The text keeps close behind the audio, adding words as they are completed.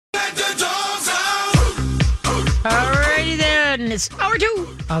It's hour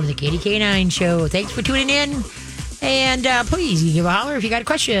 2 of the KDK9 show. Thanks for tuning in. And please give a holler if you got a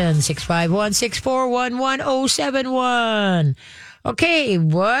question. 651-641-1071. Okay,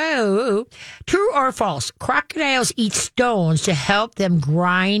 whoa. True or false? Crocodiles eat stones to help them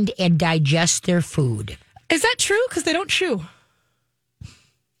grind and digest their food. Is that true? Because they don't chew.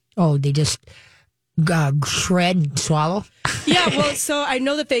 Oh, they just shred and swallow? Yeah, well, so I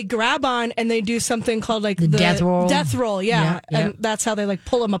know that they grab on and they do something called like the death roll. Death roll, yeah. And that's how they like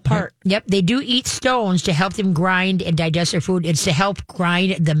pull them apart. Yep, they do eat stones to help them grind and digest their food. It's to help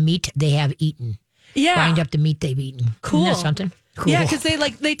grind the meat they have eaten. Yeah. Grind up the meat they've eaten. Cool. Isn't that something? Cool. Yeah, because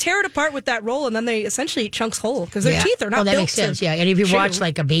they tear it apart with that roll and then they essentially eat chunks whole because their teeth are not that built makes sense, to yeah. And if you chew. watch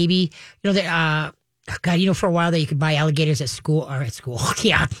like a baby, God, for a while there you could buy alligators at school,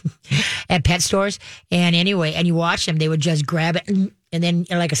 yeah, at pet stores. And anyway, and you watch them, they would just grab it, and then,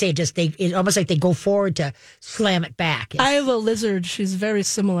 like I say, it's almost like they go forward to slam it back. I have a lizard. She's very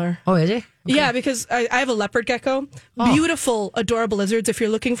similar. Oh, is it? Okay. Yeah, because I have a leopard gecko. Oh. Beautiful, adorable lizards. If you're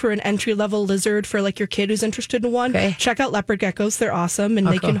looking for an entry-level lizard for like your kid who's interested in one, check out leopard geckos. They're awesome, and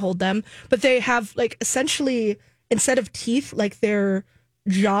they can hold them. But they have like essentially, instead of teeth, like their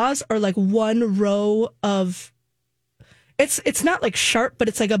jaws are like one row of. It's not like sharp, but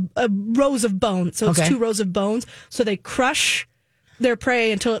it's like a rows of bones. So it's 2 rows of bones. So they crush their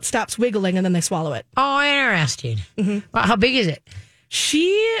prey until it stops wiggling, and then they swallow it. Oh, interesting. Mm-hmm. Well, how big is it?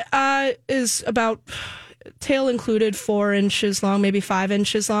 She is about, tail included, 4 inches long, maybe 5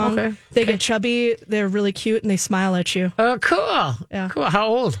 inches long. Okay. They get chubby. They're really cute, and they smile at you. Oh, cool. Yeah. Cool. How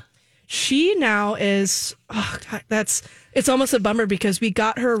old? She now is, it's almost a bummer because we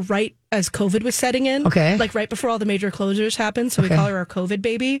got her right as COVID was setting in. Okay. Like right before all the major closures happened. So we call her our COVID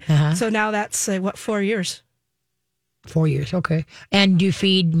baby. Uh-huh. So now that's, 4 years? 4 years, okay. And do you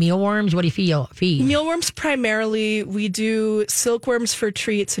feed mealworms? What do you feed? Mealworms primarily. We do silkworms for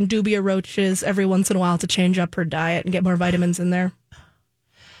treats and dubia roaches every once in a while to change up her diet and get more vitamins in there.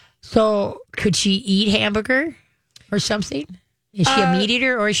 So could she eat hamburger or something? Is she a meat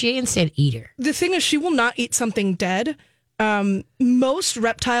eater or is she an insect eater? The thing is, she will not eat something dead. Most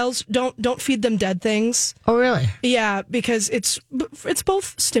reptiles don't feed them dead things. Oh, really? Yeah, because it's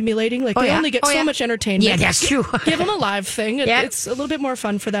both stimulating. Like they only get so much entertainment. Yeah, that's true. Give them a live thing. It's a little bit more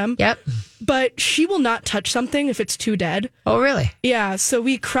fun for them. Yep. But she will not touch something if it's too dead. Oh, really? Yeah. So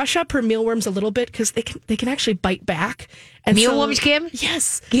we crush up her mealworms a little bit because they can actually bite back. And mealworms, Kim?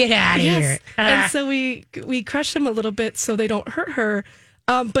 Yes. Get out of here. And so we crush them a little bit so they don't hurt her.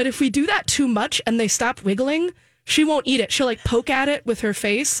 But if we do that too much and they stop wiggling, she won't eat it. She'll like poke at it with her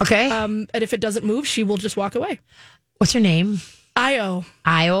face. Okay. And if it doesn't move, she will just walk away. What's her name? Io.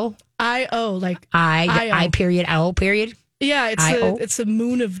 Io? Io, like I period, Owl period? Yeah, it's a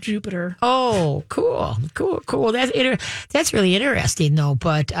moon of Jupiter. Oh, cool. That's really interesting, though.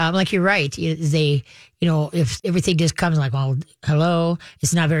 But like you're right, if everything just comes like, well, hello,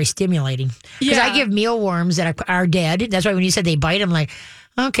 it's not very stimulating. Because I give mealworms that are dead. That's why when you said they bite, I'm like,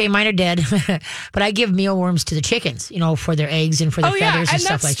 okay, mine are dead. But I give mealworms to the chickens, for their eggs and for their feathers and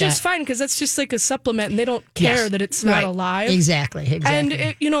stuff like that. And that's just fine because that's just like a supplement and they don't care that it's not alive. Exactly. And,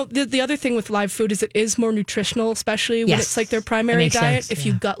 the other thing with live food is it is more nutritional, especially when it's like their primary diet if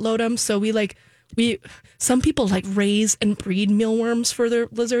you gut load them. So some people like raise and breed mealworms for their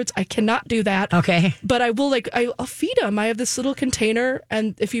lizards. I cannot do that. Okay. But I will I'll feed them. I have this little container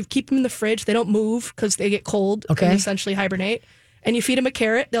and if you keep them in the fridge, they don't move because they get cold and essentially hibernate. And you feed them a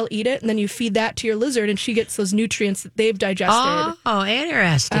carrot, they'll eat it, and then you feed that to your lizard, and she gets those nutrients that they've digested. Oh,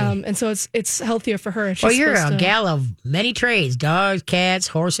 interesting. And so it's healthier for her. Well, you're a gal of many trades: dogs, cats,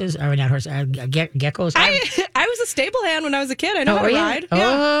 horses. Or not horses, geckos. I was a stable hand when I was a kid. I know how to ride.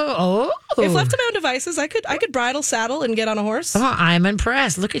 Oh. If left to my own devices, I could bridle, saddle, and get on a horse. Oh, I'm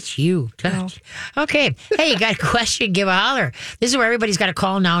impressed. Look at you. Oh. Okay. Hey, you got a question? Give a holler. This is where everybody's got to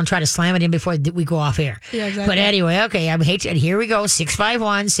call now and try to slam it in before we go off air. Yeah, exactly. But anyway, okay. Here we go.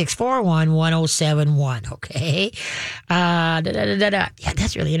 651-641-1071. Okay. Yeah,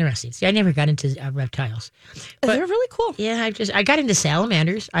 that's really interesting. See, I never got into reptiles. But they're really cool. Yeah, I got into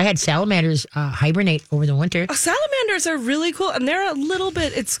salamanders. I had salamanders hibernate over the winter. Salamanders are really cool, and they're a little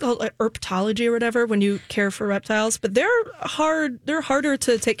bit. It's called herpetology or whatever when you care for reptiles, but they're hard. They're harder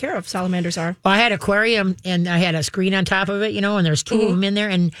to take care of. Salamanders are. Well, I had an aquarium, and I had a screen on top of it, and there's 2 of them in there,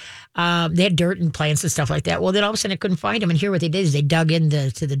 and they had dirt and plants and stuff like that. Well, then all of a sudden I couldn't find them, and here what they did is they dug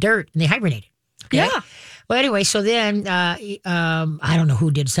into the dirt and they hibernated. Okay? Yeah. Well, anyway, so then I don't know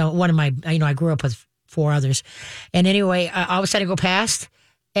who did. So one of my, I grew up with 4 others, and anyway, all of a sudden I go past,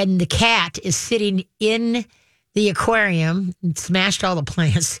 and the cat is sitting in the aquarium and smashed all the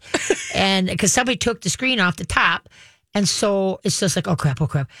plants, and because somebody took the screen off the top. And so it's just like, oh crap.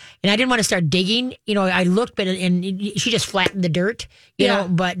 And I didn't want to start digging. I looked, but and she just flattened the dirt, you know,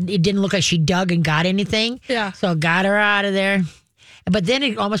 but it didn't look like she dug and got anything. Yeah. So I got her out of there. But then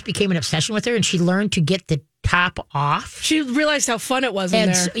it almost became an obsession with her, and she learned to get the top off. She realized how fun it was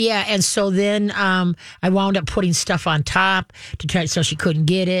in there. And so then I wound up putting stuff on top to try so she couldn't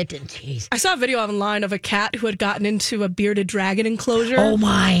get it. And geez. I saw a video online of a cat who had gotten into a bearded dragon enclosure. Oh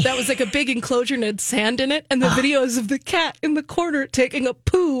my! That was like a big enclosure and had sand in it, and the video is of the cat in the corner taking a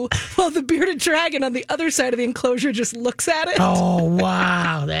poo while the bearded dragon on the other side of the enclosure just looks at it. Oh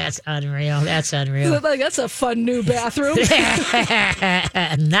wow, that's unreal. That's unreal. Like, that's a fun new bathroom.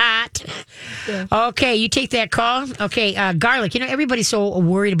 Not. Yeah. Okay, you take that call. Okay, garlic. Everybody's so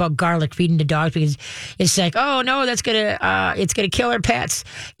worried about garlic feeding to dogs because it's like, oh no, it's gonna kill our pets.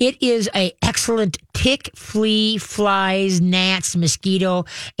 It is a excellent tick, flea, flies, gnats, mosquito,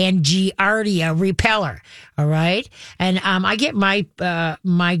 and giardia repeller. All right, and I get my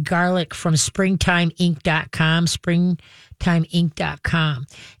my garlic from springtimeinc.com. Springtimeinc.com.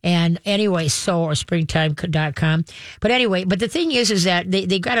 And anyway, or springtime.com. But anyway, but the thing is that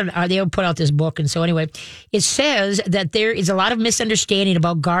they'll put out this book. And so anyway, it says that there is a lot of misunderstanding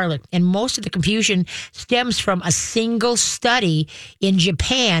about garlic. And most of the confusion stems from a single study in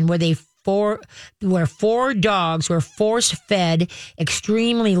Japan where four dogs were force-fed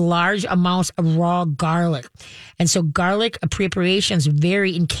extremely large amounts of raw garlic. And so garlic preparations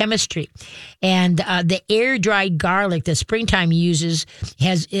vary in chemistry. And the air-dried garlic that Springtime uses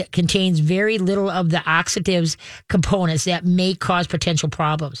contains very little of the oxidative components that may cause potential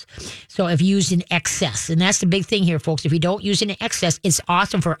problems. So if used in excess, and that's the big thing here, folks, if you don't use it in excess, it's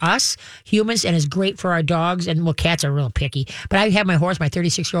awesome for us humans and it's great for our dogs. And well, cats are real picky. But I have my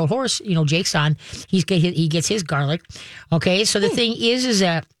 36-year-old horse, Jake's on. He gets his garlic. Okay, so the thing is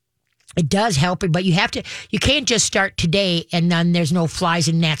that it does help, but you can't just start today and then there's no flies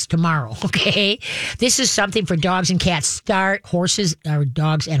and gnats tomorrow, okay? This is something for dogs and cats.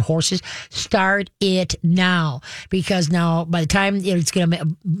 Dogs and horses, start it now. Because now, by the time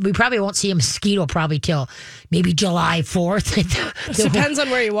we probably won't see a mosquito probably till maybe July 4th. It depends on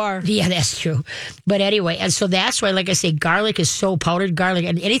where you are. Yeah, that's true. But anyway, and so that's why, like I say, garlic is so powdered garlic,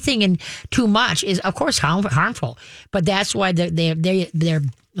 and anything in too much is, of course, harmful. But that's why they're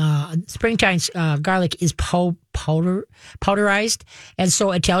Springtime's garlic is powderized, and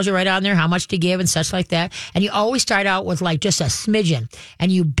so it tells you right on there how much to give and such like that. And you always start out with like just a smidgen, and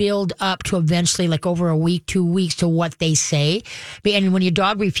you build up to eventually like over a week, 2 weeks to what they say. And when your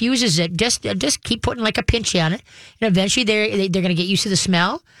dog refuses it, just keep putting like a pinch on it, and eventually they're going to get used to the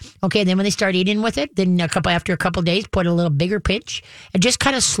smell. Okay, and then when they start eating with it, then after a couple of days, put a little bigger pinch and just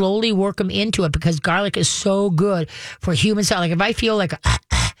kind of slowly work them into it, because garlic is so good for humans. Like if I feel like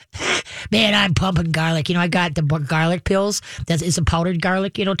man, I'm pumping garlic. I got the garlic pills. That is a powdered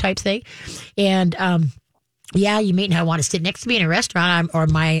garlic, type thing. And yeah, you may not want to sit next to me in a restaurant,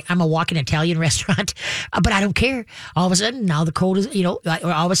 I'm a walking Italian restaurant, but I don't care. All of a sudden, now the cold is, all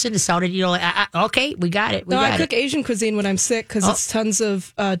of a sudden it sounded, okay, we got it. I cook Asian cuisine when I'm sick because it's tons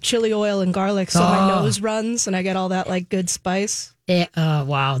of chili oil and garlic, so my nose runs and I get all that like good spice.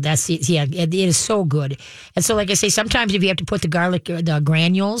 Wow, that's it. Yeah, it is so good. And so, like I say, sometimes if you have to put the garlic, the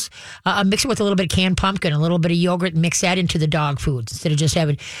granules, mix it with a little bit of canned pumpkin, a little bit of yogurt, and mix that into the dog food instead of just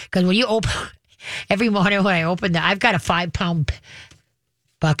having. Because when you open every morning when I open I've got a 5-pound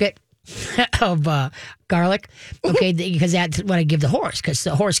bucket of garlic, okay, because that's what I give the horse, because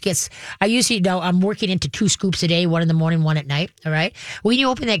the horse gets, I usually I'm working into 2 scoops a day, 1 in the morning, 1 at night, all right? When you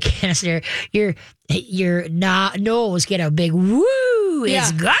open that canister, your nose get a big woo,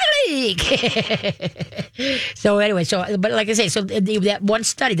 it's garlic. So anyway, but like I say, so that one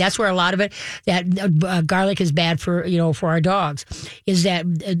study, that's where a lot of it, that garlic is bad for, for our dogs, is that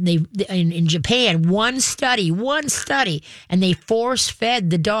in Japan, one study, and they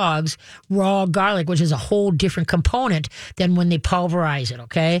force-fed the dogs raw garlic, which is a whole different component than when they pulverize it,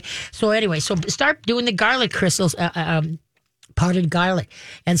 okay? So anyway, so start doing the garlic crystals, powdered garlic.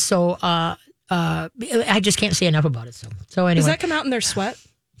 And so I just can't say enough about it. So anyway. Does that come out in their sweat?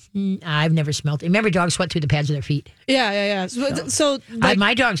 I've never smelled it. Remember, dogs sweat through the pads of their feet. Yeah. So like,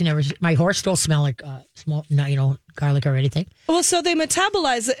 my dogs never. My horse still smell like garlic or anything. Well, so they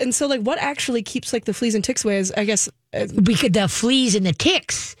metabolize it, and so like, what actually keeps like the fleas and ticks away is, I guess, because the fleas and the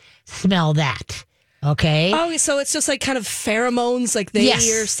ticks smell that. Okay. Oh, so it's just like kind of pheromones, like they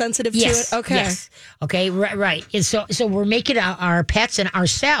are sensitive to it. Okay. Yes. Okay. Right. And so we're making our pets and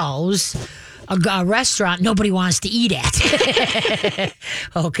ourselves a restaurant nobody wants to eat at.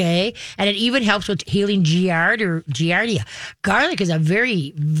 Okay? And it even helps with healing giardia. Garlic is a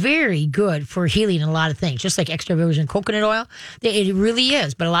very, very good for healing a lot of things, just like extra virgin coconut oil. It really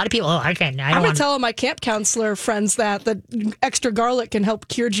is. But a lot of people, I'm going to tell my camp counselor friends that extra garlic can help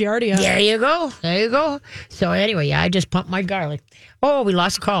cure giardia. There you go. So anyway, yeah, I just pumped my garlic. Oh, we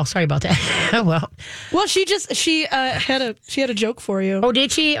lost a call. Sorry about that. Well, she had a joke for you. Oh,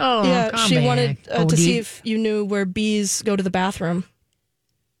 did she? Oh, yeah. She back. wanted to see if you knew where bees go to the bathroom.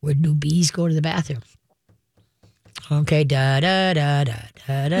 Where do bees go to the bathroom? Okay, The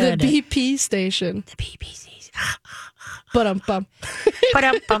BP station. The BP station. But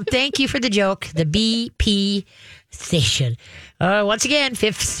Thank you for the joke. The BP station. Once again,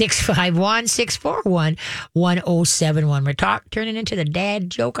 651-641-1071. We're turning into the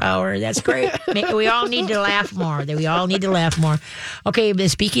dad joke hour. That's great. We all need to laugh more. Okay,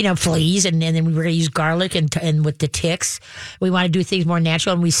 speaking of fleas, and then we're going to use garlic and with the ticks, we want to do things more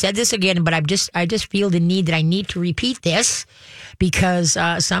natural. And we said this again, but I just feel the need that I need to repeat this because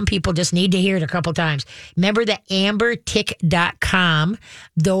some people just need to hear it a couple times. Remember the ambertick.com.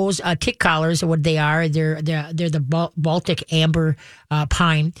 Those tick collars are what they are. They're the Baltic amber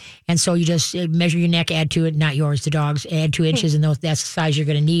pine. And so you just measure your neck, add to it, not yours, the dog's, add 2 inches, and that's the size you're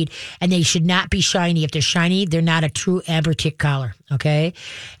going to need. And they should not be shiny. If they're shiny, they're not a true amber tick collar. Okay.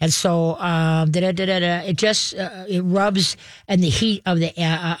 And so, it just, it rubs and the heat of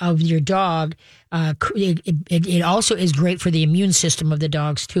of your dog. It also is great for the immune system of the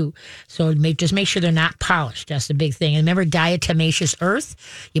dogs too. So just make sure they're not polished. That's the big thing. And remember diatomaceous earth?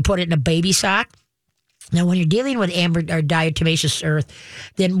 You put it in a baby sock. Now, when you're dealing with amber or diatomaceous earth,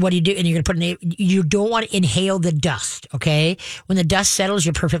 then what do you do? And you're going to you don't want to inhale the dust, okay? When the dust settles,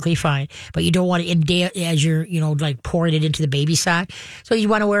 you're perfectly fine. But you don't want to inhale as you're, like pouring it into the baby sock. So you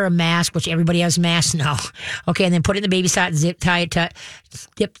want to wear a mask, which everybody has masks now. Okay, and then put it in the baby sock, zip tie it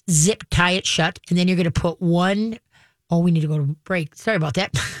shut. And then you're going to put one. Oh, we need to go to break. Sorry about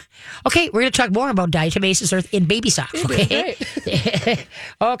that. Okay, we're going to talk more about diatomaceous earth in baby socks. Okay.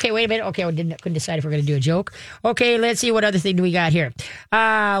 Okay, wait a minute. Okay, couldn't decide if we're going to do a joke. Okay, let's see what other thing do we got here.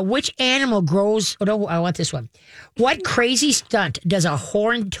 Which animal grows? Oh no, I want this one. What crazy stunt does a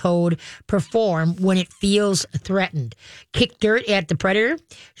horned toad perform when it feels threatened? Kick dirt at the predator,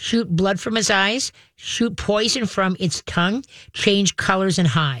 shoot blood from its eyes, shoot poison from its tongue, change colors and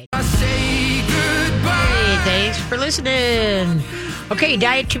hide. Thanks for listening. Okay,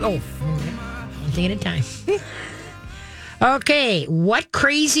 one thing at a time. Okay, what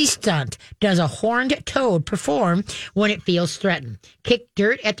crazy stunt does a horned toad perform when it feels threatened? Kick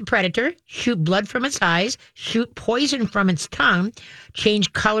dirt at the predator, shoot blood from its eyes, shoot poison from its tongue,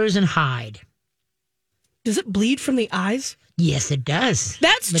 change colors and hide. Does it bleed from the eyes? Yes, it does.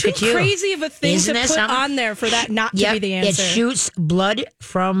 That's too crazy of a thing to put on there for that not to be the answer. It shoots blood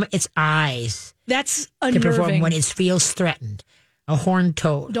from its eyes. That's unnerving. To perform when it feels threatened. A horned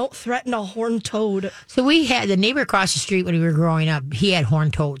toad. Don't threaten a horned toad. So we had the neighbor across the street when we were growing up. He had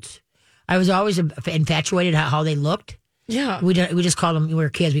horned toads. I was always infatuated how they looked. Yeah. We just called them, when we were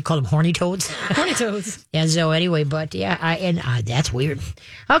kids, we called them horny toads. Horny toads. And so anyway, but yeah, that's weird.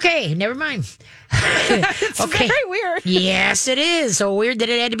 Okay, never mind. It's very weird. Yes, it is. So weird that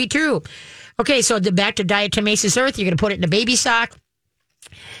it had to be true. Okay, so back to diatomaceous earth. You're going to put it in a baby sock.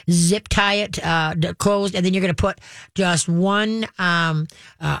 Zip tie it closed, and then you're going to put just one one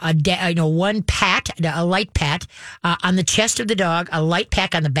pat, a light pat on the chest of the dog, a light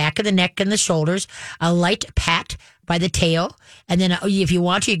pat on the back of the neck and the shoulders, a light pat by the tail, and then if you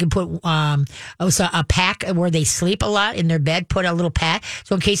want to, you can put a pack where they sleep a lot in their bed. Put a little pat,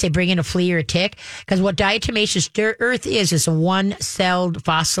 so in case they bring in a flea or a tick. Because what diatomaceous earth is a one-celled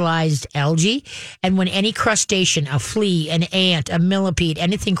fossilized algae, and when any crustacean, a flea, an ant, a millipede,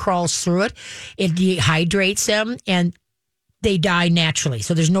 anything crawls through it, it dehydrates them and they die naturally.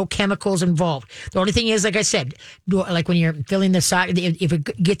 So there's no chemicals involved. The only thing is, like I said, like when you're filling the sock, if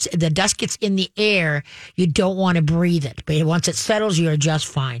the dust gets in the air, you don't want to breathe it. But once it settles, you're just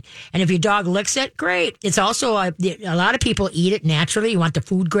fine. And if your dog licks it, great. It's also a lot of people eat it naturally. You want the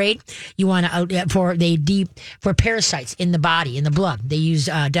food grade. You want for parasites in the body, in the blood. They use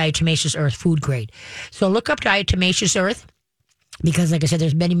diatomaceous earth food grade. So look up diatomaceous earth. Because, like I said,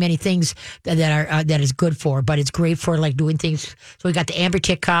 there's many, many things that is good for, but it's great for like doing things. So we got the amber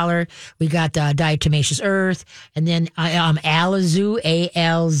tick collar, we got the diatomaceous earth, and then Alzoo,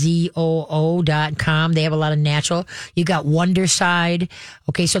 ALZOO.com. They have a lot of natural. You got Wonderside.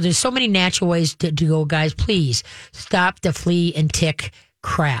 Okay, so there's so many natural ways to go, guys. Please stop the flea and tick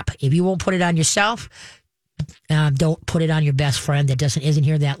crap. If you won't put it on yourself, Don't put it on your best friend that isn't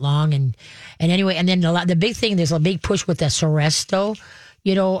here that long. And anyway, and then the big thing, there's a big push with the Seresto,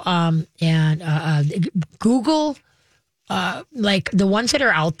 Google. Like the ones that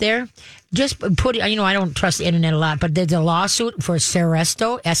are out there, just put, I don't trust the internet a lot, but there's a lawsuit for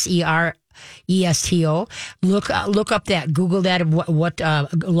Seresto, Seresto. Look up that, Google that, of what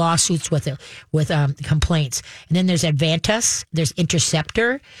lawsuits with complaints. And then there's Advantus, there's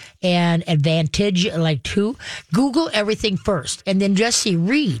Interceptor, and Advantage, like two. Google everything first, and then just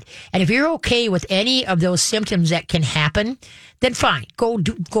read. And if you're okay with any of those symptoms that can happen, then fine,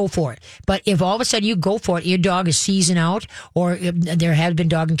 go for it. But if all of a sudden you go for it, your dog is seizing out, or there have been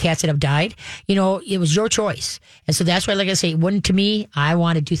dog and cats that have died, it was your choice. And so that's why, like I say, to me, I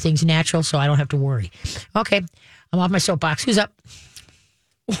want to do things natural so I don't have to worry. Okay, I'm off my soapbox. Who's up?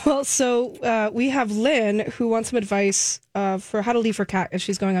 Well, so we have Lynn, who wants some advice for how to leave her cat if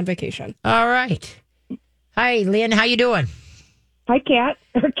she's going on vacation. All right. Hi, Lynn. How you doing? Hi, Cat.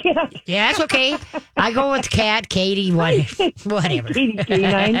 Or Cat. Yeah, that's okay. I go with Cat, Katie, whatever. Katie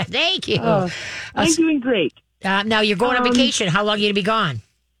K9. Thank you. I'm doing great. Now, you're going on vacation. How long are you going to be gone?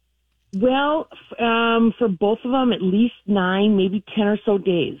 Well, for both of them, at least 9, maybe 10 or so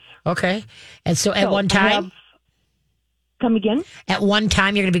days. Okay. And so at one time? Come again? At one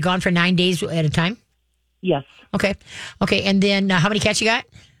time, you're going to be gone for 9 days at a time? Yes. Okay. And then how many cats you got?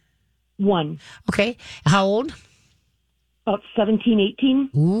 1. Okay. How old? About 17, 18.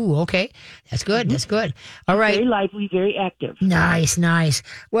 Ooh, okay. That's good. That's good. All right. Very lively, very active. Nice.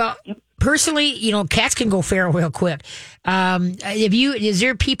 Well, personally, cats can go feral real quick. Is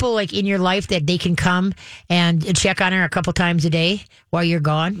there people like in your life that they can come and check on her a couple times a day while you're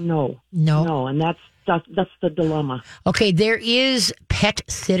gone? No, and that's the dilemma. Okay, there is pet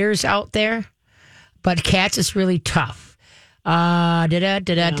sitters out there, but cats is really tough.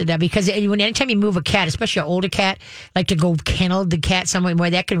 Because anytime you move a cat, especially an older cat, like to go kennel the cat somewhere,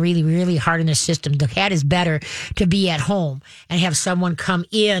 that can really, really harden the system. The cat is better to be at home and have someone come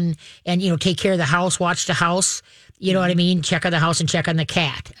in and, take care of the house, watch the house, you know what I mean? Check on the house and check on the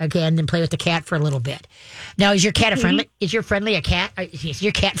cat. Okay, and then play with the cat for a little bit. Now, is your cat friendly? Is your cat? Is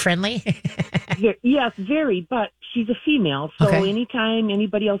your cat friendly? Yes, very, but she's a female, so anytime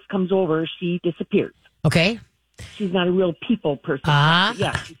anybody else comes over, she disappears. Okay. She's not a real people person.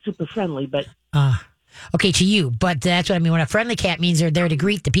 Yeah, she's super friendly, but... Okay, to you, but that's what I mean. When a friendly cat means they're there to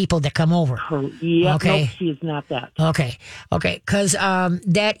greet the people that come over. Yeah, okay. No, she is not that. Okay, because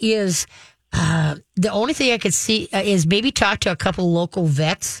that is... the only thing I could see is maybe talk to a couple local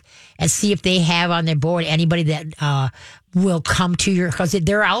vets and see if they have on their board anybody that will come to your, because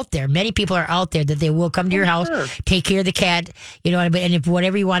they're out there. Many people are out there that they will come to your house, take care of the cat, you know what I mean? And if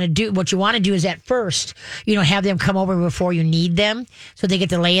whatever you want to do, what you want to do is at first, have them come over before you need them so they get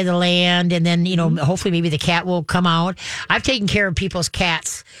the lay of the land. And then, hopefully maybe the cat will come out. I've taken care of people's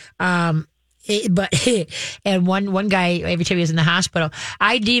cats. And one guy, every time he was in the hospital,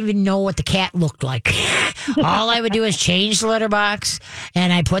 I didn't even know what the cat looked like. All I would do is change the litter box,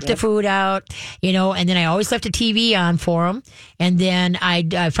 and I put the food out, and then I always left the TV on for him. And then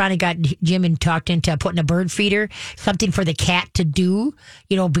I finally got Jim and talked into putting a bird feeder, something for the cat to do,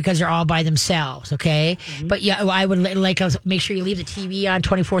 because they're all by themselves. Okay. Mm-hmm. But yeah, I would make sure you leave the TV on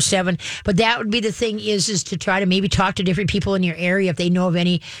 24/7. But that would be the thing is to try to maybe talk to different people in your area if they know of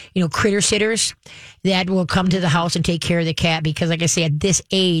any, critter sitters that will come to the house and take care of the cat. Because like I say, at this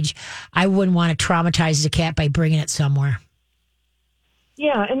age, I wouldn't want to traumatize the cat by bringing it somewhere.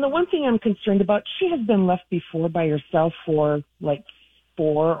 Yeah, and the one thing I'm concerned about, she has been left before by herself for like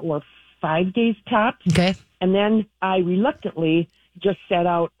 4 or 5 days tops. Okay. And then I reluctantly just set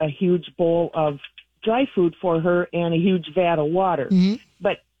out a huge bowl of dry food for her and a huge vat of water. Mm-hmm.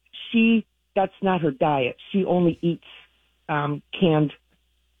 But that's not her diet. She only eats canned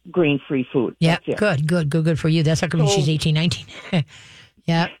grain-free food. Yeah, good for you. That's how come she's 18, 19.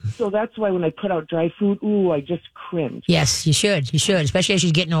 Yeah. So that's why when I put out dry food, I just cringe. Yes, you should, especially as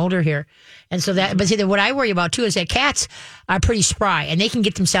she's getting older here. And so but see, what I worry about too is that cats are pretty spry and they can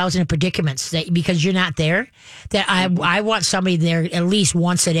get themselves into predicaments because you're not there. That I want somebody there at least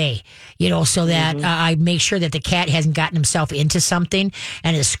once a day, so that I make sure that the cat hasn't gotten himself into something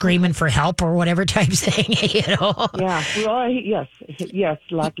and is screaming for help or whatever type thing, Yeah. Well, yes,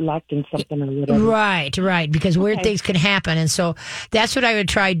 locked in something or whatever. Right. Because weird things can happen, and so that's what I would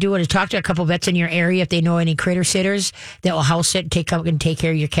try doing is talk to a couple vets in your area if they know any critter sitters that will house sit, take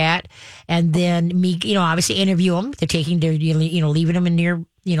care of your cat, and then obviously interview them. They're leaving them in your,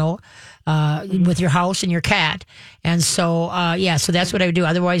 with your house and your cat. And so, so that's what I would do.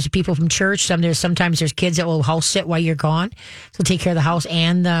 Otherwise, people from church, sometimes there's kids that will house sit while you're gone. So take care of the house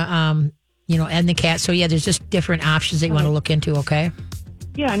and the, and the cat. So, yeah, there's just different options that you want to look into, okay?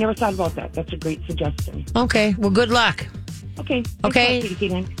 Yeah, I never thought about that. That's a great suggestion. Okay, well, good luck. Okay. Okay. Thanks a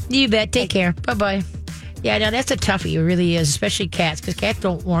lot, Katie. You bet. Take care. Bye-bye. Yeah, now that's a toughie. It really is, especially cats, because cats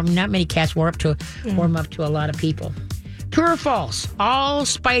don't warm. Not many cats warm up to a lot of people. True or false? All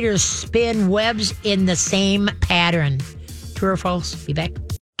spiders spin webs in the same pattern. True or false? Be back.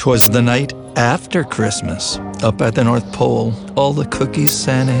 'Twas the night after Christmas. Up at the North Pole, all the cookies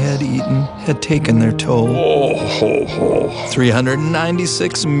Santa had eaten had taken their toll.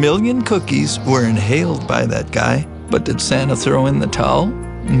 396 million cookies were inhaled by that guy. But did Santa throw in the towel?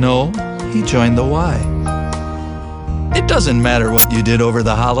 No, he joined the Y. It doesn't matter what you did over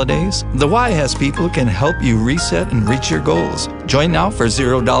the holidays. The Y has people who can help you reset and reach your goals. Join now for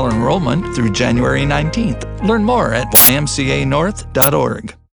 $0 enrollment through January 19th. Learn more at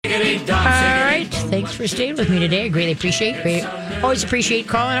ymcanorth.org. All right. Thanks for staying with me today. I greatly appreciate. Always appreciate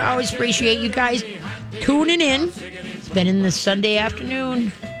calling. I always appreciate you guys tuning in. Spending the Sunday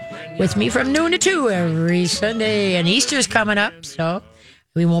afternoon with me from noon to 2 every Sunday. And Easter's coming up, so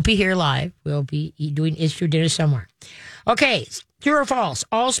we won't be here live. We'll be doing Easter dinner somewhere. Okay. True or false?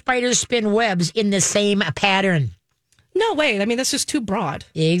 All spiders spin webs in the same pattern. No, wait. I mean, that's just too broad.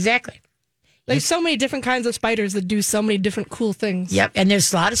 Exactly. There's so many different kinds of spiders that do so many different cool things. Yep, and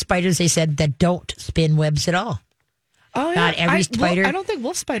there's a lot of spiders, they said, that don't spin webs at all. Oh, yeah. Not every spider. I don't think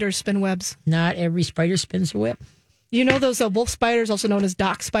wolf spiders spin webs. Not every spider spins a web. You know those wolf spiders, also known as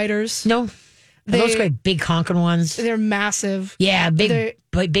dock spiders? No. Those great big honking ones. They're massive. Yeah, big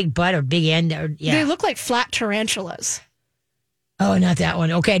butt or big end. Yeah. They look like flat tarantulas. Oh, not that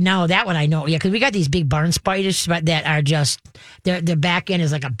one. Okay, now that one I know. Yeah, because we got these big barn spiders that are just their back end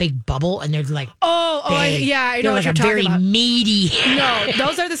is like a big bubble, and they're like I know what like you're talking about. Very meaty. No,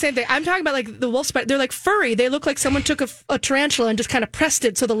 those are the same thing. I'm talking about like the wolf spider. They're like furry. They look like someone took a tarantula and just kind of pressed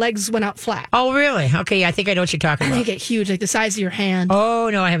it so the legs went out flat. Oh, really? Okay, I think I know what you're talking about. And they get huge, like the size of your hand.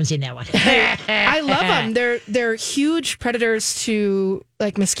 Oh no, I haven't seen that one. I love them. They're huge predators to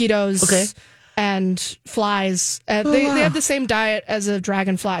like mosquitoes. Okay. And flies. They have the same diet as a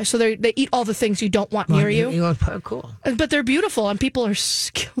dragonfly. So they eat all the things you don't want near you. Cool. But they're beautiful, and people are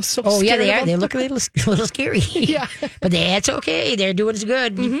so scared. Oh, yeah, they are. They look a little scary. Yeah. But that's okay. They're doing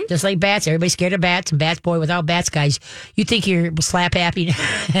good. Mm-hmm. Just like bats. Everybody's scared of bats. And bats, boy, without bats, guys, you think you're slap happy.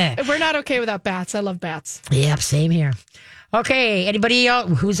 We're not okay without bats. I love bats. Yep, same here. Okay, anybody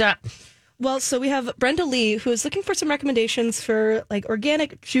else? Who's up? Well, so we have Brenda Lee, who is looking for some recommendations for like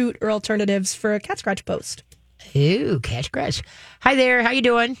organic jute or alternatives for a cat scratch post. Ooh, cat scratch. Hi there. How you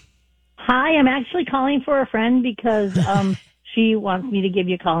doing? Hi, I'm actually calling for a friend because she wants me to give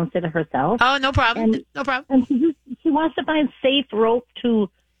you a call instead of herself. Oh, no problem. No problem. And she wants to find safe rope to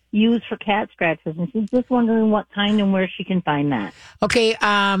use for cat scratches, and she's just wondering what kind and where she can find that. Okay,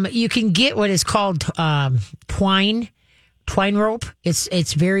 you can get what is called twine rope.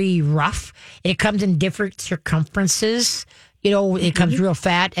 It's very rough. It comes in different circumferences. It comes real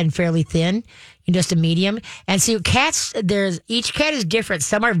fat and fairly thin, and just a medium. And so cats, each cat is different.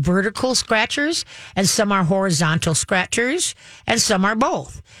 Some are vertical scratchers, and some are horizontal scratchers, and some are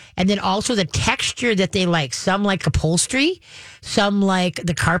both. And then also the texture that they like. Some like upholstery, some like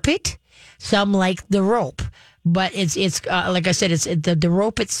the carpet, some like the rope. But it's like I said, it's the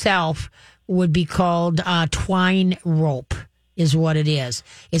rope itself would be called twine rope is what it is.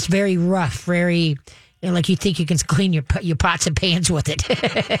 It's very rough, very like you think you can clean your pots and pans with it.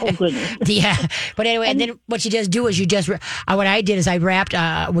 Oh, goodness. Yeah. But anyway, and then what you just do is what I did is I wrapped,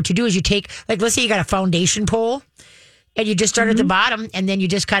 what you do is you take, like let's say you got a foundation pole and you just start at the bottom and then you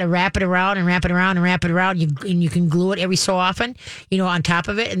just kind of wrap it around and wrap it around and wrap it around. And you can glue it every so often, on top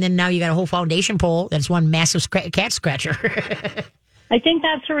of it. And then now you got a whole foundation pole that's one massive cat scratcher. I think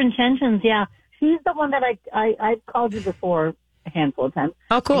that's her intentions, yeah. She's the one that I've called you before a handful of times.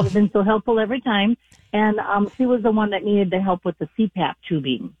 Oh, cool. You've been so helpful every time. And she was the one that needed the help with the CPAP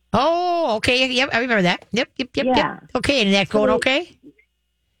tubing. Oh, okay. Yep, I remember that. Yep. Yeah. Okay, and that's going okay?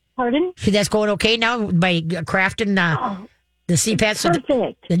 Pardon? So that's going okay now by crafting the CPAP?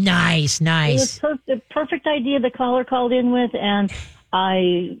 Perfect. Nice. It was the perfect idea the caller called in with, and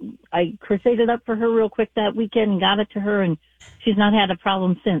I crusaded up for her real quick that weekend and got it to her, and she's not had a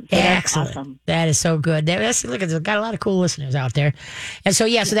problem since. So excellent. That's awesome. That is so good. Look, it's got a lot of cool listeners out there. And so,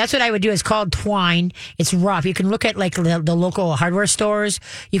 so that's what I would do. It's called twine. It's rough. You can look at like the local hardware stores.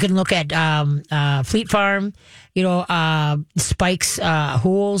 You can look at Fleet Farm, Spike's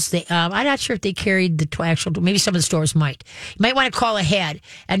Hools. I'm not sure if they carried the actual, maybe some of the stores might. You might want to call ahead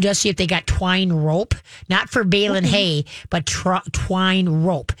and just see if they got twine rope, not for baling hay, but twine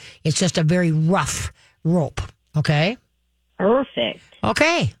rope. It's just a very rough rope. Okay? Perfect.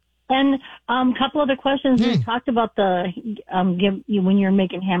 Okay. And couple other questions. You talked about the when you're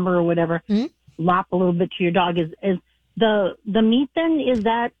making hamburger or whatever, lop a little bit to your dog. Is the meat then? Is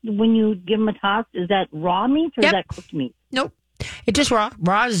that when you give them a toss? Is that raw meat or is that cooked meat? Nope. It's just raw.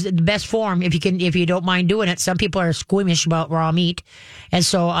 Raw is the best form if you don't mind doing it. Some people are squeamish about raw meat, and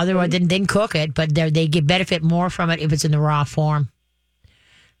so otherwise then cook it, but they get benefit more from it if it's in the raw form.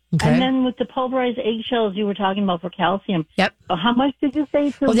 Okay. And then with the pulverized eggshells you were talking about for calcium. Yep. How much did you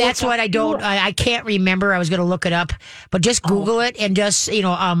say? That's what I can't remember. I was going to look it up, but just Google it and just,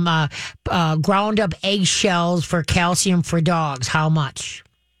 ground up eggshells for calcium for dogs. How much?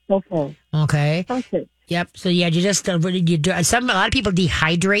 Okay. Perfect. Yep. So yeah, you just a lot of people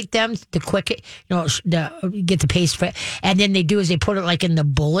dehydrate them to get the paste for it, and then they put it like in the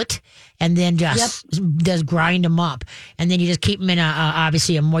bullet, and then just grind them up, and then you just keep them in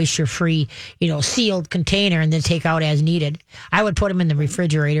obviously a moisture free, sealed container, and then take out as needed. I would put them in the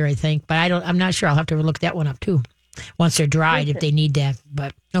refrigerator, I think, but I'm not sure. I'll have to look that one up too, once they're dried if they need that.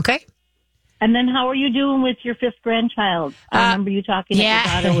 But okay. And then how are you doing with your 5th grandchild? I remember you talking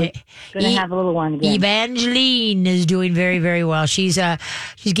that your daughter was going to have a little one again. Evangeline is doing very, very well. She's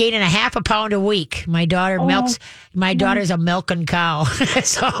gaining a half a pound a week. My daughter milks. My daughter's a milking cow.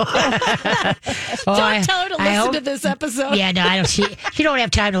 So don't tell her to listen to this episode. Yeah, no, I don't. She don't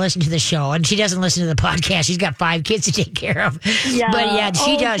have time to listen to the show, and she doesn't listen to the podcast. She's got 5 kids to take care of. Yeah, but yeah,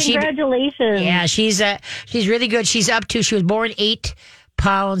 she does. Congratulations. Yeah, she's really good. She was born 8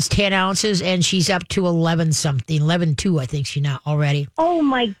 pounds 10 ounces, and she's up to 11.2, I think she now already. Oh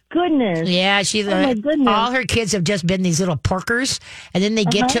my goodness! Yeah, my goodness. All her kids have just been these little porkers, and then they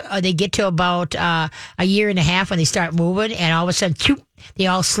get to about a year and a half when they start moving, and all of a sudden, they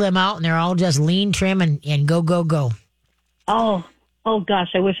all slim out, and they're all just lean, trim, and go. Oh gosh,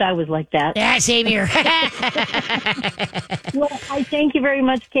 I wish I was like that. Yeah, same here. Well, I thank you very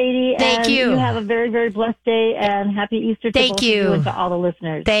much, Katie. Thank you. You have a very, very blessed day, and happy Easter to both of you and to all the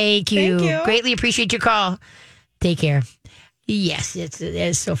listeners. Thank you. Greatly appreciate your call. Take care. Yes,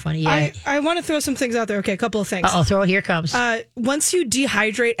 it's so funny. Yeah. I want to throw some things out there. Okay, a couple of things. Throw it. Here it comes. Once you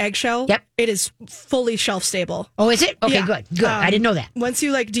dehydrate eggshell, it is fully shelf stable. Oh, is it? Okay, good. I didn't know that. Once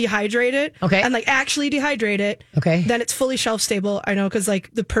you dehydrate it, and actually dehydrate it, then it's fully shelf stable. I know because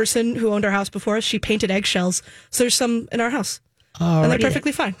the person who owned our house before us, she painted eggshells, so there's some in our house, and they're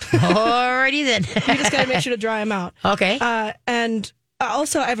perfectly fine. Alrighty then. You just got to make sure to dry them out. Okay. And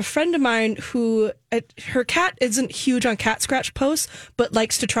also, I have a friend of mine who, her cat isn't huge on cat scratch posts, but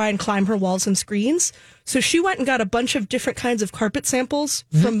likes to try and climb her walls and screens. So she went and got a bunch of different kinds of carpet samples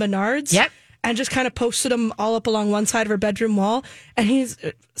from Menards. Yep. And just kind of posted them all up along one side of her bedroom wall. And he's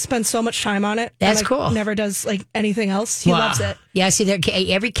spent so much time on it. That's and, cool. Never does anything else. He loves it. Yeah, see,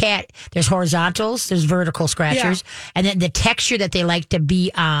 every cat, there's horizontals, there's vertical scratchers, and then the texture that they like to be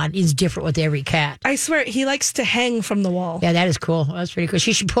on is different with every cat. I swear, he likes to hang from the wall. Yeah, that is cool. That's pretty cool.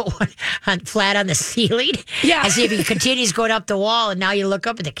 She should put one flat on the ceiling. Yeah. And see if he continues going up the wall, and now you look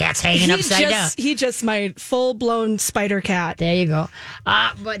up and the cat's hanging upside down. He just my full-blown spider cat. There you go.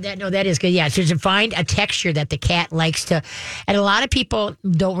 But that is good. Yeah, so to find a texture that the cat likes to, and a lot of people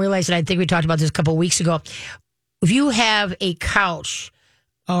don't realize that. I think we talked about this a couple of weeks ago. If you have a couch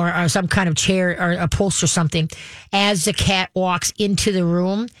or some kind of chair or a post or something, as the cat walks into the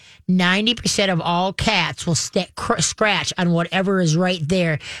room, 90% of all cats will scratch on whatever is right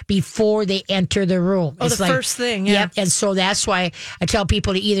there before they enter the room. Oh, it's the first thing. Yeah. Yep. And so that's why I tell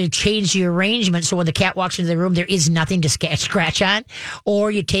people to either change the arrangement so when the cat walks into the room, there is nothing to scratch on,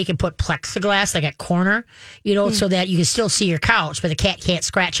 or you take and put plexiglass like a corner, so that you can still see your couch, but the cat can't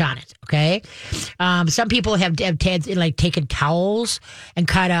scratch on it. Okay. Some people have taken towels and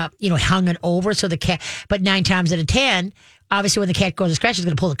kind of, hung it over so the cat, but 9 times out of 10, obviously, when the cat goes to scratch, it's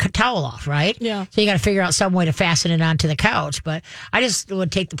going to pull the towel off, right? Yeah. So you got to figure out some way to fasten it onto the couch. But I just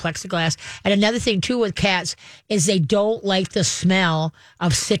would take the plexiglass. And another thing, too, with cats is they don't like the smell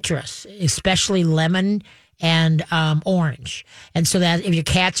of citrus, especially lemon and orange. And so that if your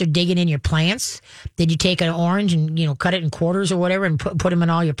cats are digging in your plants, then you take an orange and, cut it in quarters or whatever and put them in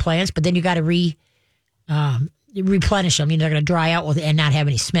all your plants. But then you got to replenish them. They're going to dry out with it and not have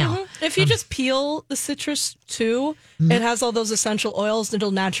any smell. Mm-hmm. If you just peel the citrus too, it has all those essential oils and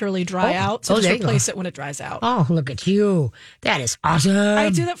it'll naturally dry out. So just replace it when it dries out. Oh, look at you. That is awesome. I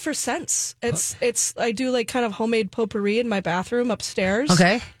do that for scents. I do kind of homemade potpourri in my bathroom upstairs.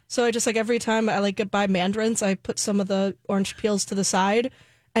 Okay. So I just every time I buy mandarins, I put some of the orange peels to the side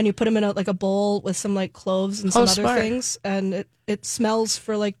and you put them in a bowl with some cloves and some other things. And it smells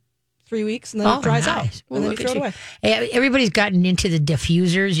for 3 weeks, and then it dries out, Well, and then you throw it away. Everybody's gotten into the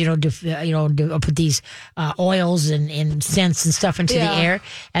diffusers, put these oils and scents and stuff into the air.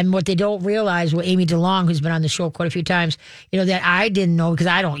 And what they don't realize, what Amy DeLong, who's been on the show quite a few times, that I didn't know because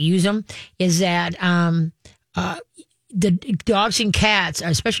I don't use them, is that the dogs and cats,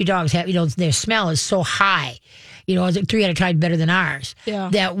 especially dogs, have their smell is so high. It's 300 times better than ours. Yeah.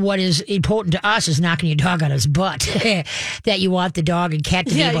 That what is important to us is knocking your dog on his butt. That you want the dog and cat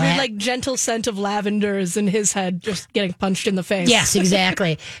to be able to you're like gentle scent of lavender is in his head, just getting punched in the face. Yes,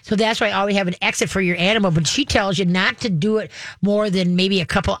 exactly. So that's why I always have an exit for your animal. But she tells you not to do it more than maybe a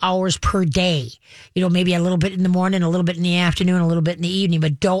couple hours per day. Maybe a little bit in the morning, a little bit in the afternoon, a little bit in the evening,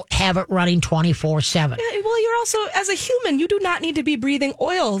 but don't have it running 24/7. Well, you're also, as a human, you do not need to be breathing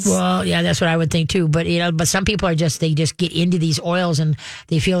oils. Well, yeah, that's what I would think too. But but some people are they just get into these oils and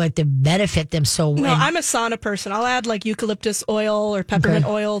they feel like they benefit them so. No, I'm a sauna person. I'll add like eucalyptus oil or peppermint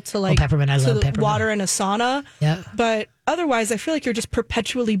oil to peppermint. I love peppermint. Water in a sauna. Yeah, but otherwise, I feel like you're just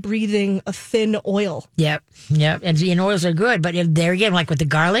perpetually breathing a thin oil. Yep. And oils are good, but there again, like with the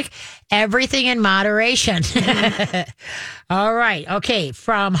garlic, everything in moderation. All right. Okay.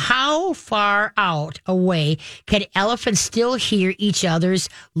 From how far out away can elephants still hear each other's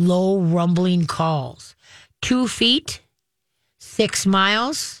low rumbling calls? 2 feet, 6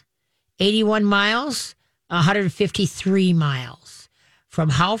 miles, 81 miles, 153 miles. From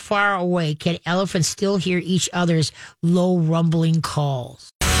how far away can elephants still hear each other's low rumbling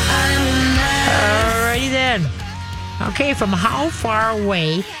calls? Alrighty then. Okay, from how far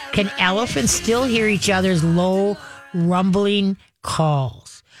away can elephants still hear each other's low rumbling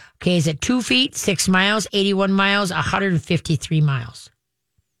calls? Okay, is it 2 feet, 6 miles, 81 miles, 153 miles?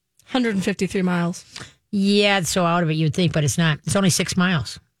 153 miles. Yeah, it's so out of it you'd think, but it's not. It's only 6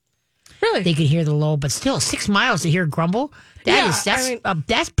 miles. Really? They could hear the low, but still 6 miles to hear grumble.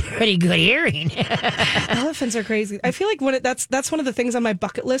 That's pretty good hearing. Elephants are crazy. I feel like that's one of the things on my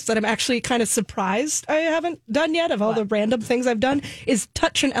bucket list that I'm actually kind of surprised I haven't done yet. Of all the random things I've done, is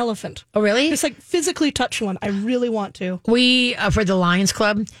touch an elephant. Oh, really? Just like physically touch one. I really want to. We for the Lions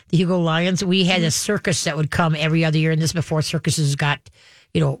Club, the Hugo Lions, we had a circus that would come every other year, and this before circuses got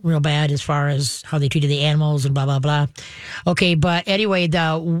real bad as far as how they treated the animals and blah, blah, blah. Okay, but anyway,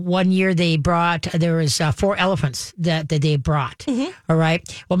 the one year there was 4 elephants that they brought. Mm-hmm. All right.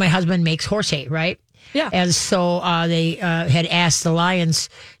 Well, my husband makes horse hay, right? Yeah. And so they had asked the lions,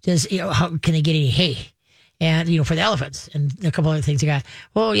 how can they get any hay? And, for the elephants and a couple other things they got.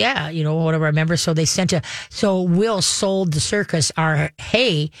 Well, yeah, whatever I remember. So they so Will sold the circus our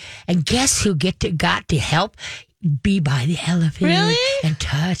hay, and guess who got to help? Be by the elephant and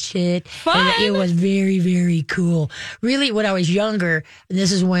touch it. Fun. And it was very, very cool. Really, when I was younger, and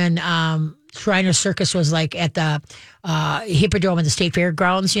this is when Shriner Circus was like at the Hippodrome and the State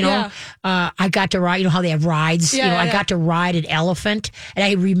Fairgrounds, I got to ride, how they have rides, I got to ride an elephant, and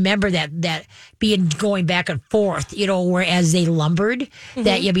I remember that being going back and forth, whereas they lumbered,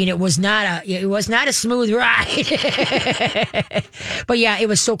 it was not a smooth ride. But yeah, it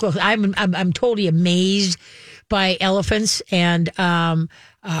was so close. I'm totally amazed by elephants, and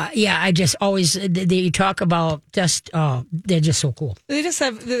I just always they talk about they're just so cool. They just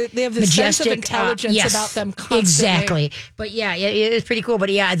have this sense of intelligence about them constantly. Exactly. But yeah, it's pretty cool. But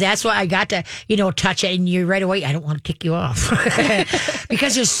yeah, that's why I got to touch it, and you right away. I don't want to kick you off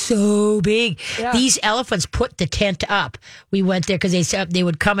because they're so big. Yeah. These elephants put the tent up. We went there because they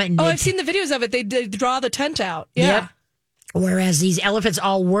would come in. I've seen the videos of it. They draw the tent out. Yeah. Yep. Whereas these elephants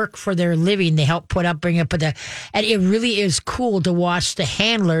all work for their living, they help bring up, and it really is cool to watch the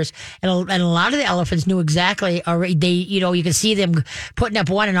handlers. And a lot of the elephants knew exactly already. They, you can see them putting up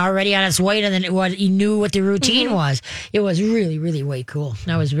one and already on its way, and then you knew what the routine was. It was really, really way cool.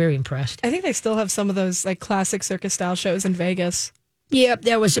 I was very impressed. I think they still have some of those like classic circus style shows in Vegas. Yeah,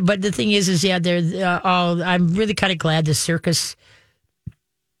 that was. But the thing is they're all. I'm really kind of glad the circus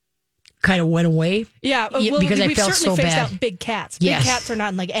kind of went away. Yeah, because I felt so bad. Out big cats. Big cats are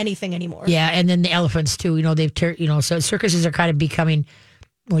not in like anything anymore. Yeah, and then the elephants too. So circuses are kind of becoming,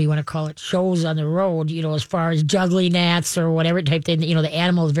 what do you want to call it? Shows on the road. As far as juggling acts or whatever type thing. The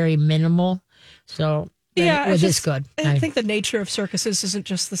animal is very minimal. So yeah, it was good. I think the nature of circuses isn't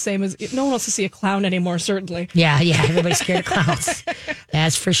just the same as no one wants to see a clown anymore. Certainly. Yeah, everybody's scared of clowns.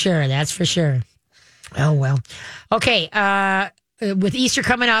 That's for sure. Oh well. Okay. With Easter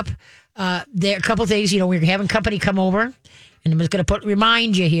coming up. There are a couple things, we're having company come over, and I'm just going to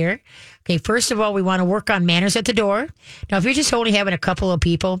remind you here. Okay, first of all, we want to work on manners at the door. Now, if you're just only having a couple of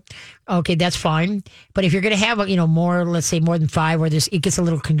people, okay, that's fine. But if you're going to have, more, let's say more than 5, where it gets a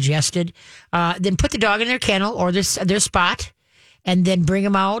little congested, then put the dog in their kennel or their spot, and then bring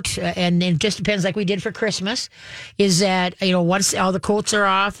them out. And it just depends, like we did for Christmas, is that, once all the coats are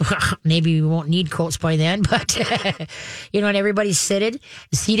off, maybe we won't need coats by then, but, and everybody's seated,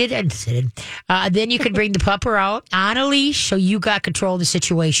 then you can bring the pupper out on a leash so you got control of the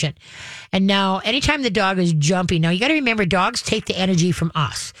situation. And now, anytime the dog is jumping, now you got to remember, dogs take the energy from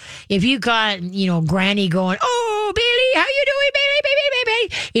us. If you got, Granny going, "Oh, Billy, how you doing, baby,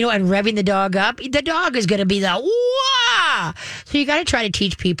 and revving the dog up, the dog is going to be the wah. So you got to try to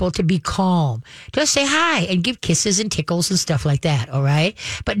teach people to be calm. Just say hi and give kisses and tickles and stuff like that, all right?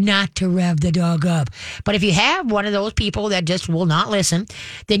 But not to rev the dog up. But if you have one of those people that just will not listen,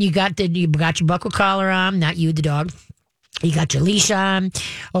 then you got your buckle collar on, not you, the dog. You got your leash on.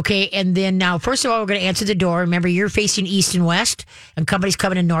 Okay. And then now, first of all, we're going to answer the door. Remember, you're facing east and west, and company's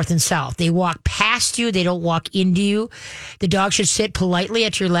coming in north and south. They walk past you. They don't walk into you. The dog should sit politely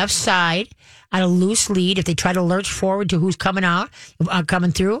at your left side on a loose lead. If they try to lurch forward to who's coming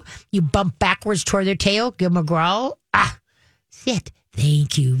through, you bump backwards toward their tail, give them a growl. Sit.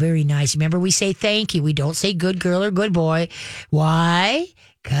 Thank you. Very nice. Remember, we say thank you. We don't say good girl or good boy. Why?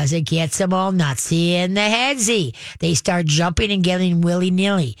 Because it gets them all nutsy in the headsy. They start jumping and getting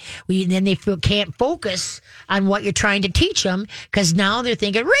willy-nilly. Then they can't focus on what you're trying to teach them, because now they're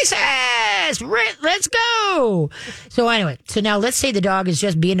thinking, recess! Let's go! So anyway, now let's say the dog is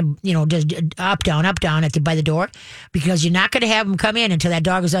just being, just up, down by the door, because you're not going to have them come in until that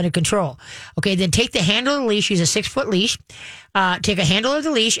dog is under control. Okay, then take the handle of the leash, use a 6-foot leash. Take a handle of the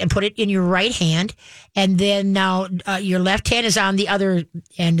leash and put it in your right hand. And then now your left hand is on the other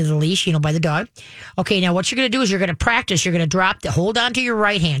end of the leash, by the dog. Okay, now what you're going to do is you're going to practice. You're going to hold on to your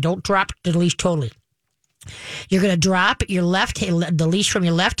right hand. Don't drop the leash totally. You're going to drop the leash from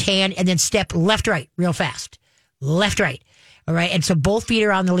your left hand, and then step left, right, real fast. Left, right. All right. And so both feet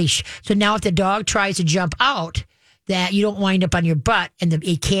are on the leash. So now if the dog tries to jump out, that you don't wind up on your butt and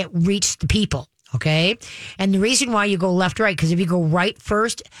it can't reach the people. Okay. And the reason why you go left, right, because if you go right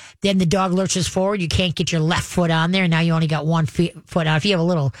first, then the dog lurches forward. You can't get your left foot on there. And now you only got one foot on. If you have a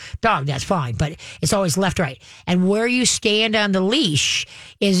little dog, that's fine. But it's always left, right. And where you stand on the leash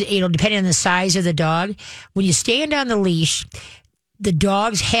is, depending on the size of the dog. When you stand on the leash, the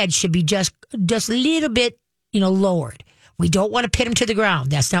dog's head should be just a little bit, lowered. We don't want to pin them to the ground.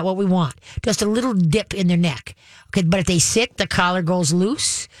 That's not what we want. Just a little dip in their neck. Okay, but if they sit, the collar goes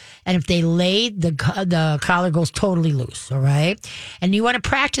loose. And if they lay, the collar goes totally loose, all right? And you want to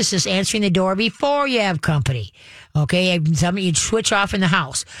practice this answering the door before you have company, okay? You'd switch off in the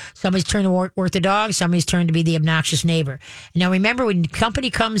house. Somebody's turn to work the dog. Somebody's turn to be the obnoxious neighbor. Now, remember, when company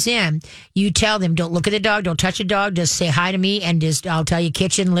comes in, you tell them, don't look at the dog, don't touch the dog, just say hi to me, and I'll tell you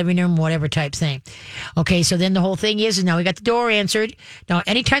kitchen, living room, whatever type thing. Okay, so then the whole thing is now we got the door answered. Now,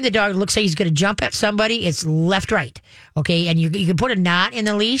 anytime the dog looks like he's going to jump at somebody, it's left, right. Okay, and you can put a knot in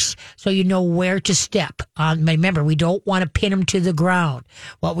the leash so you know where to step. Remember, we don't want to pin them to the ground.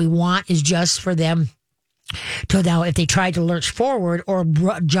 What we want is just for them to, now, if they try to lurch forward or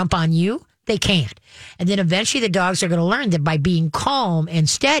jump on you, they can't. And then eventually the dogs are going to learn that by being calm and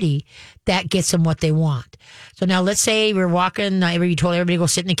steady, that gets them what they want. So now let's say we're walking, you told everybody to go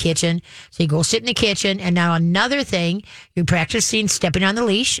sit in the kitchen. So you go sit in the kitchen. And now another thing, you're practicing stepping on the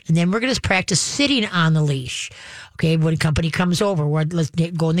leash. And then we're going to practice sitting on the leash. Okay, when company comes over, let's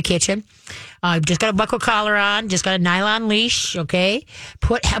go in the kitchen. Just got a buckle collar on, just got a nylon leash, okay?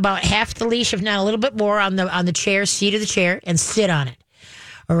 Put about half the leash, if not a little bit more, on the chair, seat of the chair, and sit on it.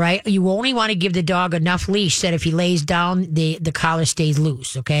 All right. You only want to give the dog enough leash that if he lays down, the collar stays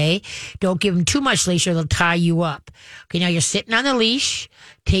loose. Okay. Don't give him too much leash or they'll tie you up. Okay. Now you're sitting on the leash.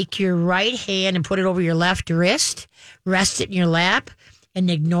 Take your right hand and put it over your left wrist. Rest it in your lap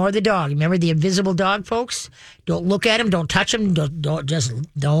and ignore the dog. Remember the invisible dog, folks? Don't look at him. Don't touch him. They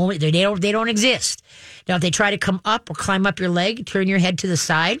don't exist. Now, if they try to come up or climb up your leg, turn your head to the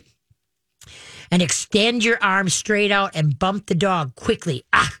side. And extend your arm straight out and bump the dog quickly.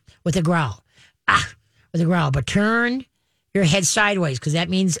 With a growl. With a growl. But turn your head sideways, because that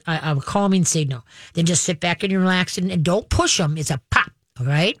means a calming signal. Then just sit back and relax and don't push them. It's a pop. All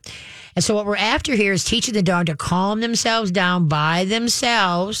right? And so what we're after here is teaching the dog to calm themselves down by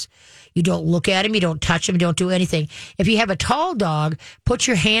themselves. You don't look at him. You don't touch him. Don't do anything. If you have a tall dog, put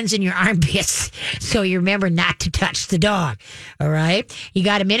your hands in your armpits so you remember not to touch the dog. All right? You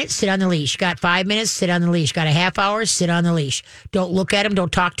got a minute? Sit on the leash. Got 5 minutes? Sit on the leash. Got a half hour? Sit on the leash. Don't look at him.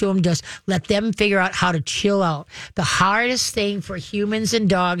 Don't talk to him. Just let them figure out how to chill out. The hardest thing for humans and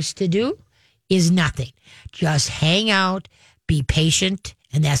dogs to do is nothing. Just hang out, be patient,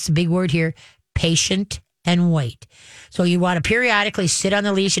 and that's the big word here, patient and wait. So you want to periodically sit on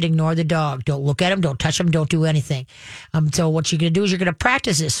the leash and ignore the dog. Don't look at him. Don't touch him. Don't do anything. So what you're going to do is you're going to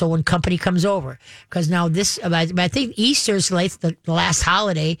practice this. So when company comes over, because now I think Easter's like the last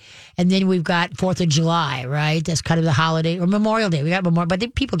holiday, and then we've got 4th of July, right? That's kind of the holiday, or Memorial Day. We got Memorial,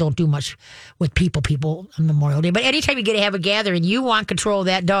 but people don't do much with people on Memorial Day. But anytime you get to have a gathering, you want control of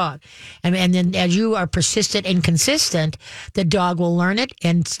that dog, and then as you are persistent and consistent, the dog will learn it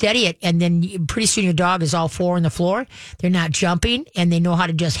and steady it, and then pretty soon your dog is all four on the floor. They're not jumping, and they know how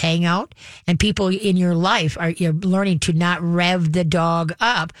to just hang out. And people in your life you're learning to not rev the dog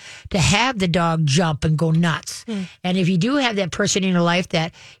up, to have the dog jump and go nuts. And if you do have that person in your life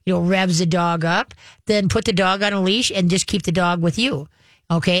that revs the dog up, then put the dog on a leash and just keep the dog with you.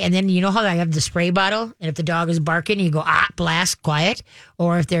 Okay, and then you know how I have the spray bottle, and if the dog is barking, you go, blast, quiet.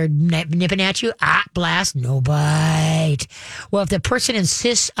 Or if they're nipping at you, blast, no bite. Well, if the person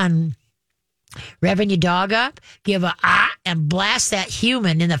insists on revving your dog up, give a and blast that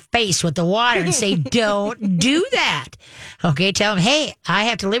human in the face with the water and say, don't do that. Okay, tell them, hey, I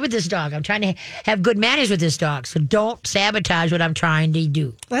have to live with this dog. I'm trying to have good manners with this dog, so don't sabotage what I'm trying to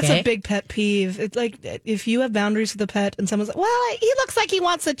do. That's a big pet peeve. It's like if you have boundaries with a pet and someone's like, well, he looks like he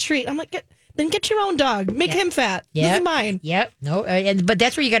wants a treat. I'm like, then get your own dog. Make him fat. This is mine. Yep. No. But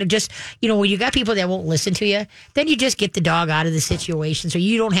that's where you got to just, when you got people that won't listen to you, then you just get the dog out of the situation. So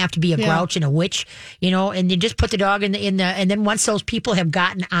you don't have to be a grouch and a witch, and you just put the dog in the, and then once those people have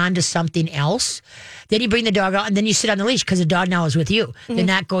gotten onto something else, then you bring the dog out and then you sit on the leash because the dog now is with you. Mm-hmm. They're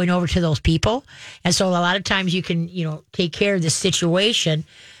not going over to those people. And so a lot of times you can, take care of the situation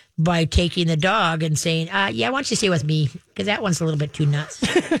by taking the dog and saying, why don't you stay with me? Because that one's a little bit too nuts.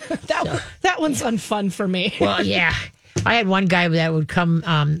 that one's unfun for me. Well, yeah. I had one guy that would come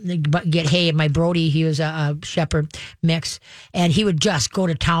get hay, and my Brody, he was a shepherd mix, and he would just go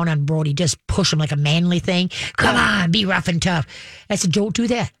to town on Brody, just push him like a manly thing. Come on, be rough and tough. I said, don't do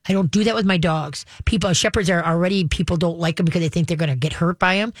that. I don't do that with my dogs. Shepherds are already, people don't like them because they think they're going to get hurt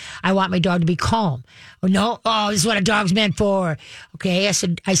by them. I want my dog to be calm. No, this is what a dog's meant for. Okay, I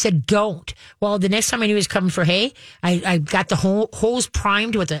said, don't. Well, the next time I knew he was coming for hay, I got the hose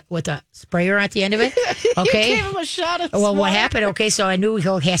primed with a sprayer at the end of it. Okay, you gave him a shot of Well, what happened? Okay, so I knew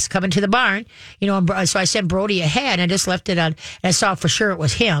he has to come into the barn, so I sent Brody ahead, and I just left it on, and I saw for sure it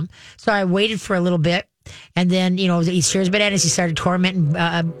was him. So I waited for a little bit, and then, he shares bananas. He started tormenting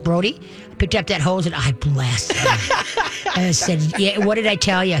Brody. Picked up that hose, and I blasted him. And I said, what did I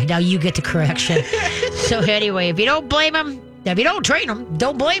tell you? Now you get the correction. So anyway, if you don't blame him, if you don't train them,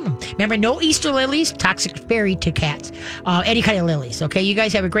 don't blame them. Remember, no Easter lilies, toxic fairy to cats. Any kind of lilies, okay? You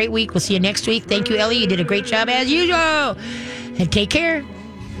guys have a great week. We'll see you next week. Thank you, Ellie. You did a great job as usual. And take care.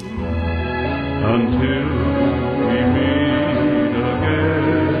 Until we meet.